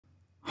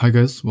Hi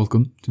guys,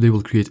 welcome. Today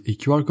we'll create a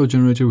QR code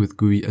generator with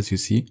GUI as you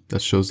see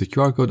that shows the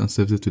QR code and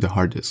saves it to the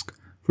hard disk.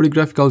 For the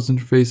graphical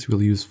interface,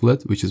 we'll use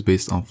Flet, which is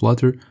based on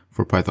Flutter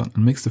for Python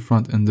and makes the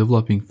front end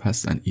developing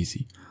fast and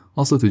easy.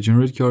 Also, to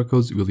generate QR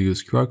codes, we'll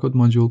use qrcode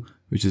module,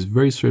 which is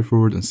very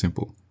straightforward and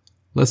simple.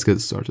 Let's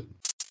get started.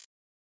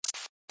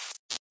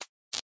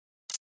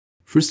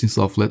 First,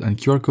 install Flet and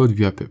QR code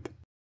via pip.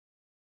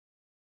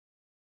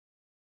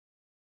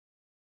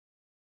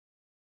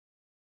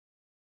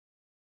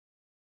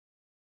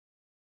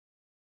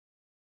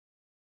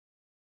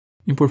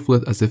 Import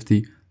Flet as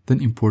FT,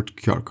 then import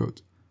QR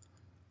code.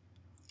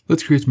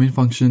 Let's create main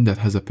function that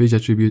has a page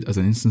attribute as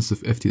an instance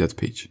of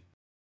ft.page.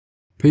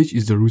 Page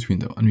is the root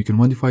window, and we can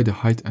modify the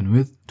height and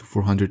width to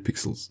 400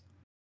 pixels.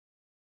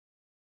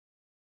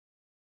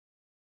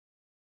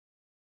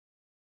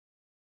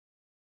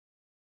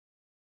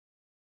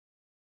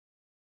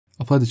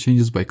 Apply the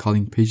changes by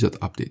calling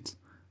page.update.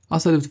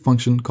 Outside of the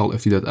function, call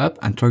ft.app,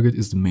 and target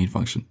is the main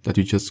function that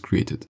we just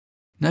created.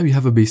 Now we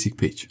have a basic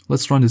page.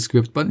 Let's run the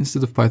script, but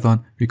instead of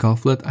Python, we call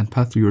Flet and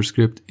path to your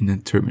script in a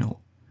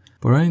terminal.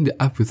 By running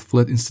the app with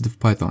Flet instead of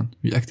Python,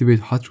 we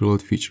activate hot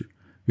reload feature,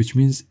 which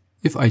means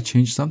if I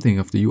change something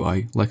of the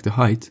UI, like the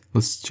height,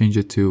 let's change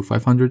it to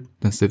 500,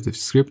 then save the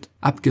script,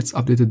 app gets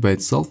updated by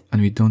itself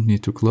and we don't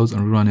need to close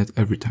and rerun it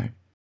every time.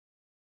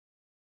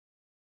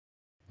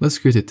 Let's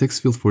create a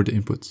text field for the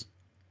input.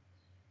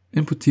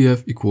 Input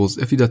tf equals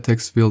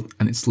ft.text field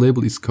and its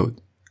label is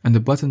code, and the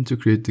button to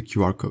create the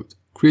QR code.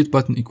 Create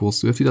button equals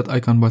to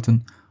ft.icon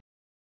button.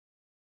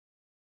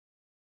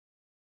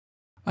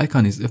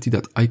 Icon is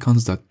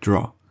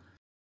ft.icons.draw.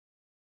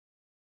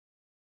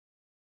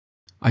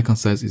 Icon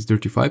size is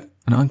 35,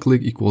 and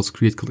onClick equals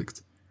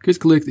createClicked.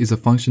 CreateClicked is a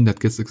function that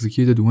gets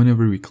executed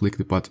whenever we click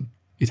the button.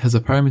 It has a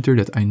parameter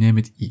that I name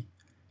it e.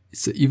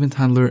 It's an event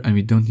handler and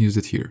we don't use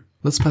it here.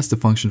 Let's pass the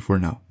function for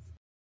now.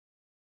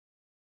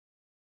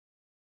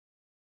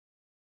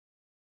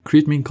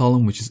 Create main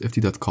column, which is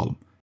ft.column.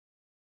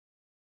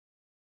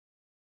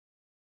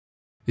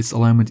 Its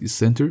alignment is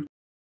center.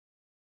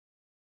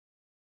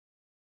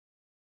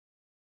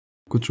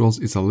 Controls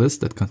is a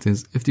list that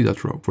contains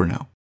ft.row for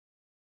now.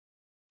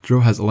 Row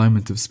has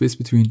alignment of space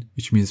between,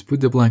 which means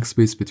put the blank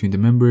space between the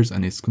members,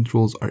 and its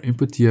controls are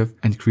input tf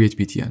and create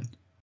btn.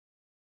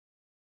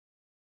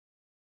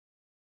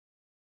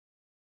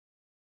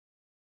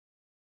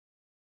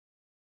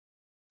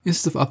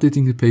 Instead of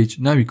updating the page,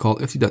 now we call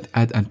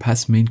ft.add and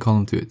pass main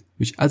column to it,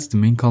 which adds the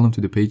main column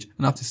to the page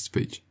and updates the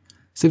page.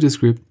 Save the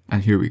script,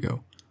 and here we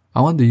go. I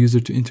want the user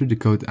to enter the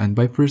code, and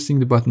by pressing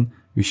the button,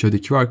 we show the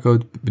QR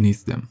code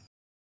beneath them.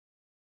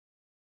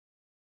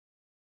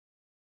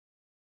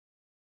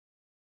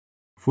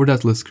 For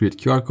that, let's create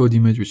QR code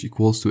image, which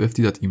equals to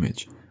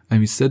ft.image, and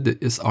we set the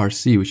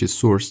src, which is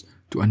source,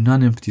 to a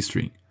non-empty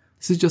string.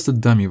 This is just a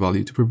dummy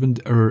value to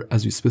prevent the error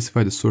as we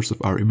specify the source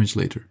of our image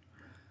later.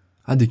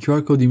 Add the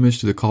QR code image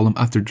to the column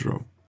after the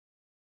row.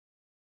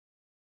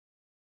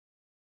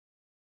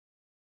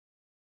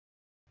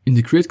 In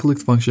the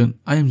createClicked function,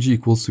 img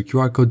equals to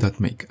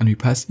qrcode.make, and we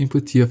pass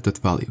input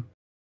tf.value.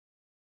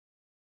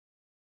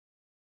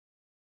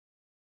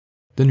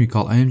 Then we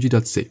call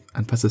img.save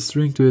and pass a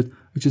string to it,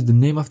 which is the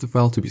name of the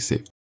file to be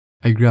saved.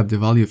 I grab the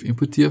value of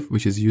input tf,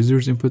 which is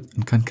user's input,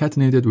 and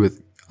concatenate it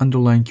with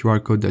underline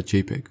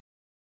qrcode.jpg.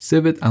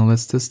 Save it and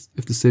let's test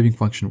if the saving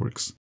function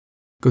works.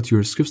 Go to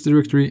your scripts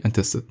directory and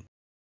test it.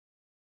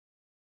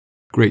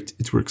 Great,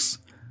 it works.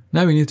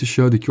 Now we need to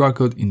show the QR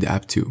code in the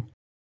app too.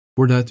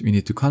 For that, we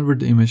need to convert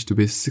the image to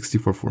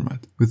base64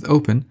 format. With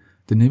open,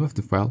 the name of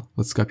the file,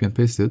 let's copy and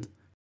paste it,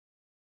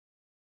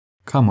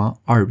 comma,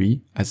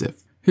 rb as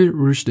if. Here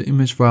we reach the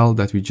image file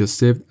that we just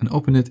saved and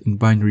open it in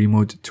binary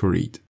mode to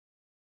read.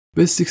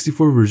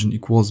 Base64 version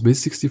equals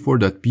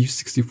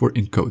base64.b64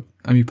 encode,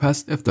 and we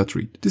pass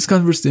f.read. This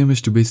converts the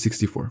image to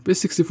base64.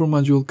 Base64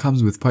 module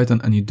comes with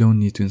Python and you don't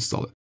need to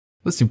install it.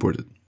 Let's import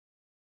it.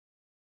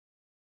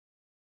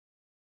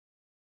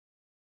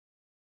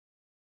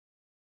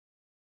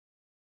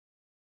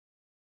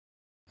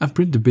 And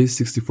print the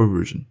base64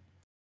 version.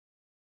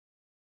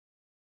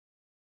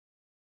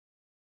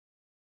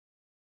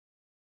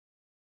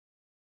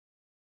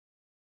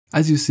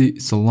 As you see,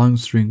 it's a long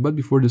string, but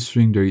before the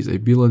string there is a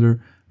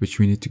bloader which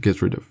we need to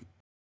get rid of.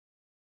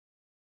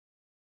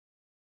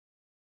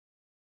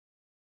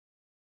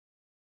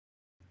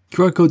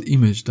 qrcode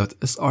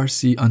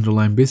image.src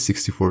underline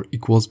base64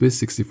 equals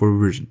base64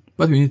 version,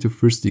 but we need to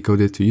first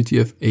decode it to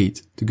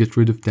UTF-8 to get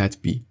rid of that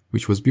b,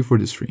 which was before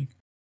the string.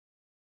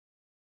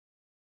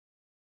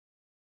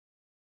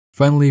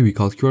 Finally, we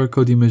call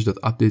qrcode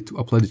image.update to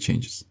apply the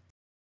changes.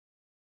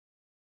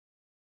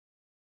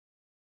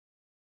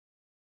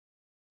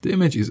 The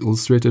image is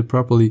illustrated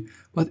properly,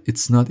 but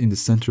it's not in the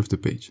center of the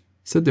page.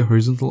 Set the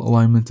horizontal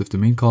alignment of the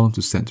main column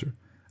to center.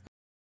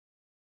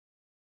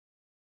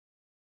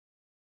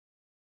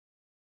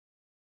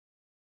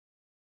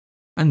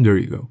 And there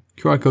you go.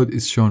 QR code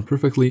is shown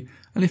perfectly,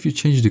 and if you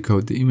change the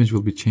code, the image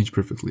will be changed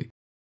perfectly.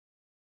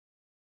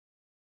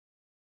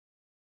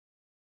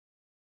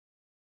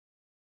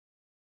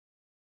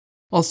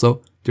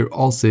 Also, they're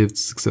all saved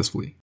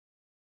successfully.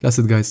 That's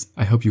it guys,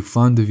 I hope you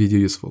found the video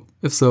useful.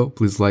 If so,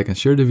 please like and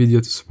share the video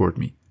to support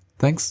me.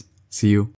 Thanks, see you.